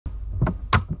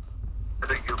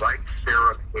like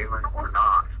Sarah Palin or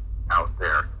not out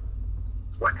there,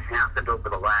 what happened over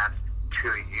the last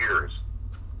 2 years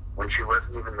when she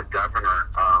wasn't even the governor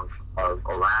of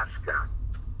Alaska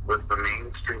was the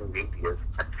mainstream media's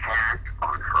attack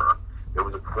on her. It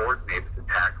was a coordinated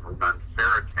attack. It was an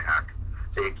unfair attack.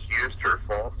 They accused her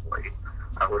falsely.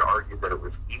 I would argue that it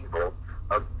was evil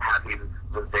of having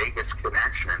the Vegas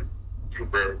connection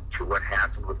to what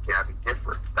happened with Gabby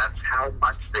Giffords. That's how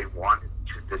much they wanted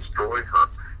to destroy her.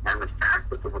 And the fact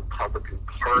that the Republican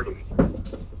Party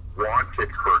wanted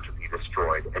her to be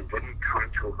destroyed and didn't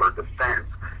come to her defense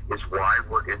is why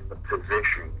we're in the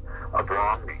position of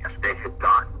Romney. If they had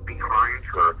gotten behind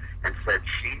her and said,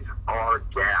 she's our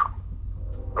gal,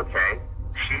 okay?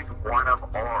 She's one of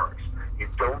ours. You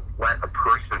don't let a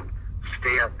person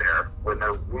stand there when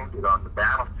they're wounded on the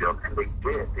battlefield, and they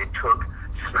did. They took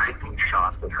sniping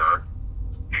shots at her.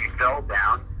 She fell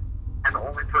down, and the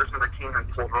only person that came and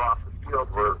pulled her off the field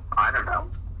were, I don't know,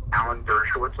 Alan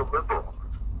Dershowitz, a liberal.